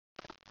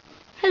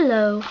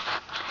Hello,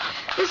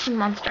 this is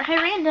Monster High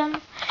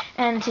Random,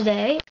 and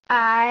today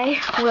I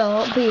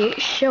will be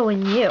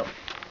showing you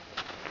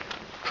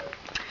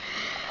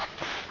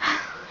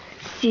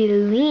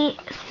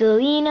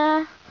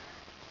Sealina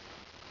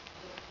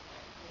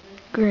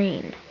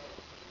Green.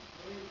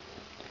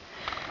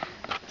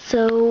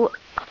 So,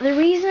 the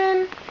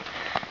reason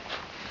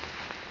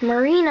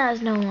Marina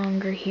is no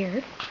longer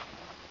here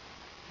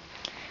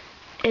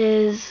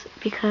is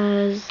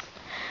because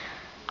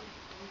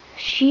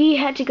she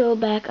had to go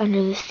back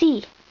under the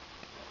sea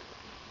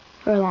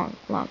for a long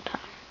time.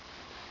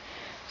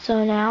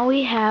 So now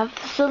we have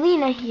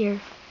Sealina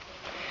here.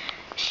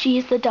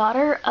 She's the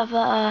daughter of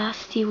a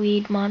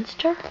seaweed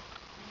monster.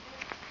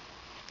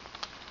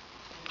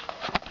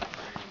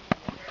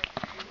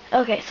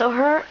 Okay, so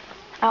her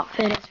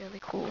outfit is really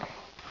cool.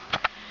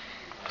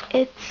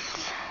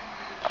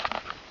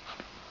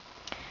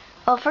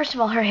 Well, first of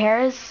all, her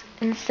hair is,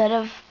 instead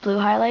of blue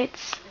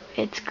highlights,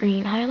 it's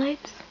green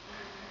highlights.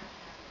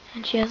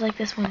 And she has like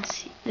this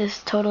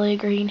totally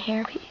green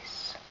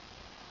hairpiece.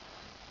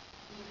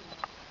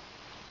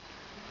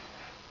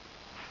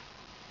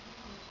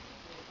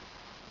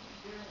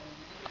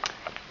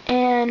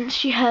 And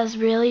she has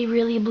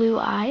really blue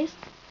eyes.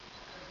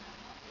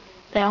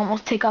 They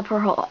almost take up her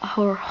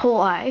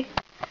whole eye.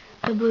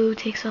 The blue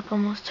takes up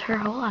almost her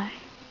whole eye.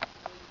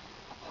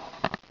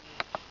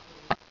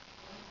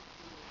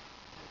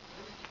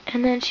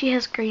 And then she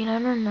has green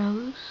on her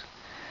nose.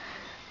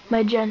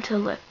 Magenta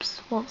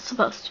lips. Well, it's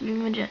supposed to be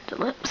magenta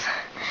lips.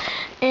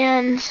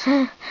 And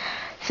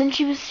since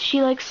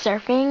she likes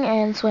surfing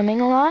and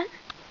swimming a lot,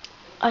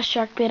 a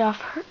shark bit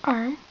off her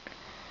arm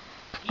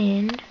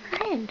and her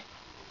hand.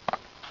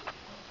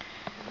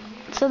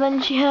 So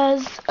then she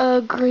has a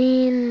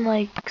green,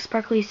 like,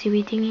 sparkly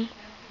seaweed thingy.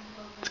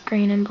 It's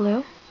green and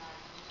blue.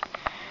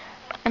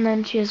 And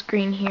then she has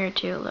green here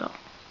too, a little.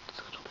 It's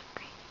a little bit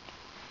green.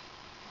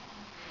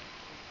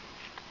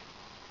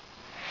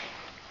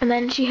 And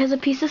then she has a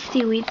piece of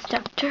seaweed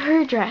stuck to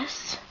her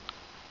dress.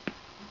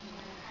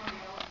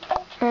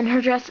 And her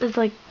dress is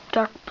like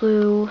dark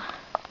blue,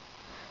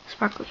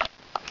 sparkly.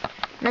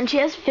 And then she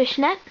has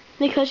fishnet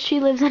because she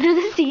lives under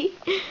the sea.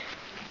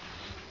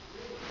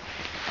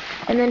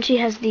 And then she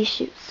has these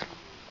shoes.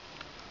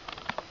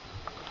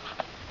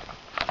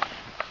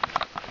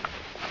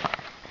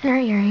 And her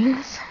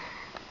earrings.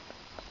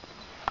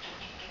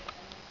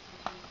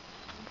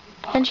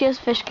 And she has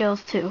fish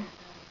gills too.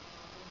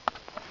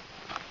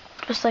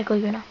 Just like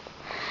Laguna.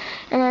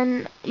 And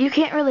then you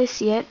can't really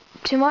see it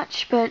too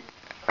much, but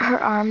her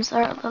arms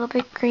are a little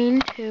bit green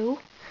too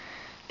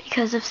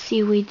because of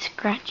seaweed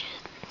scratches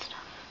and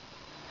stuff.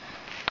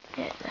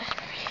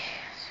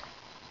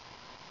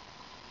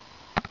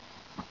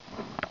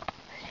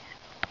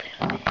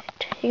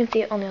 You can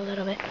see it only a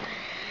little bit.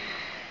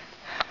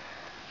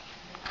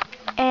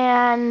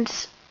 And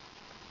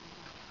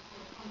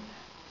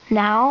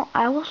now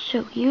I will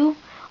show you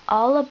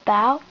all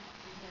about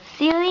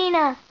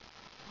Sealina.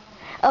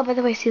 Oh, by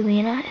the way,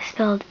 Sealina is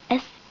spelled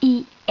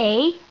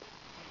S-E-A-L-I-N-A.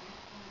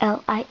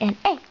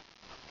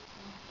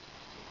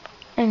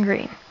 And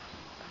green.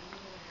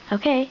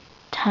 Okay,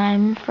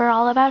 time for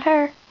all about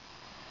her.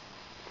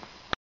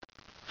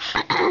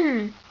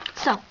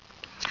 So,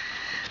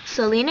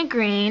 Sealina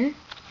Green,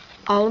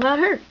 all about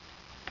her.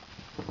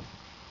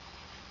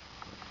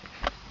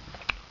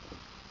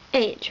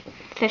 Age,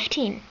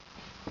 15.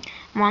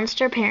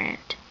 Monster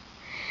parent.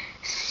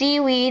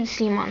 Seaweed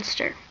sea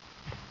monster.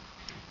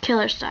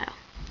 Killer style.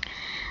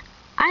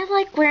 I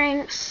like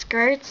wearing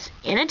skirts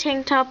in a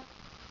tank top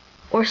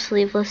or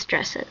sleeveless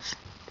dresses.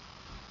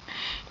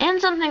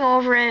 And something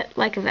over it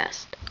like a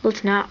vest.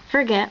 Let's not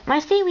forget my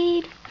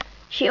seaweed.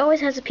 She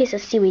always has a piece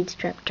of seaweed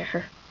strapped to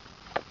her.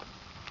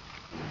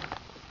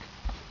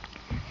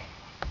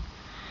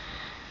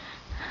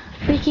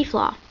 Freaky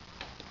flaw.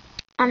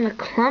 I'm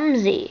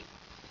clumsy.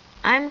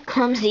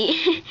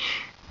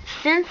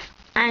 Since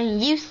I'm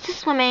used to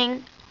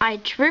swimming, I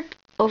trip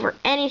over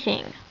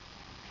anything.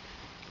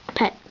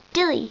 Pet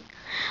Dilly,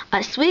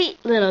 a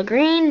sweet little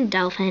green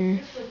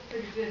dolphin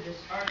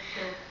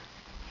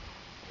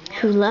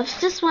who loves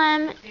to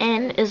swim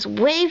and is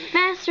way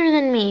faster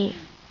than me.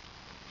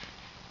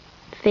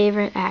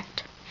 Favorite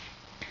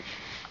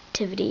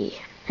activity.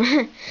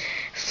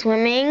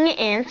 Swimming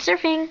and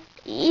surfing,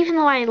 even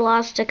though I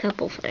lost a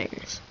couple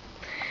things.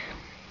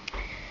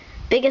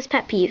 Biggest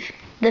pet peeve.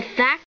 The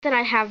fact that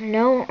I have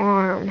no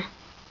arm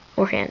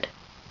or hand.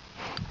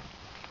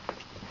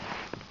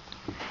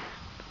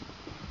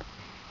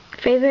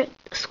 Favorite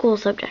school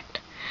subject.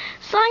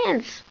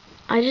 Science.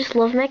 I just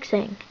love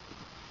mixing.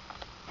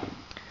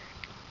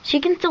 She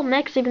can still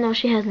mix even though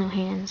she has no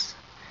hands.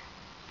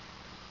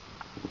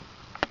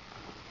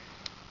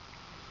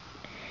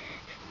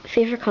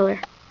 Favorite color.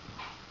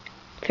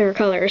 Favorite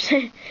colors.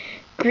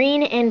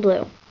 Green and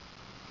blue.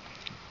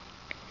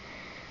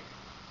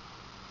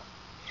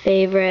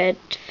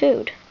 Favorite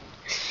food.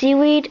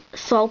 Seaweed,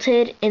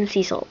 salted, and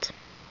sea salt.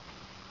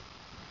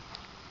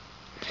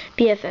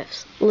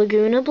 BFFs.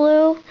 Laguna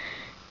Blue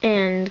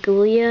and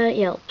Gulia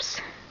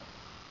Yelps.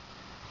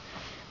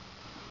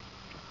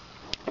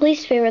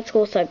 Least favorite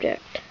school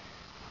subject?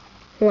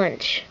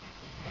 Lunch.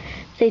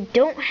 They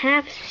don't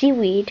have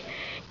seaweed,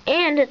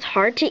 and it's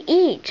hard to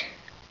eat.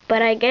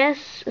 But I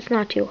guess it's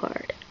not too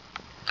hard.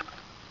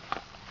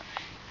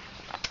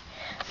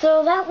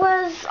 So that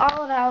was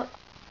all about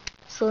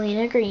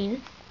Sealina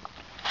Green.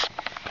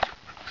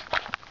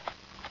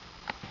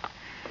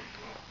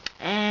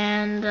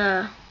 And,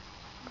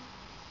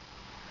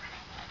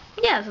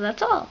 yeah, so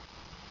that's all.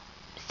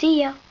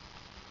 See ya.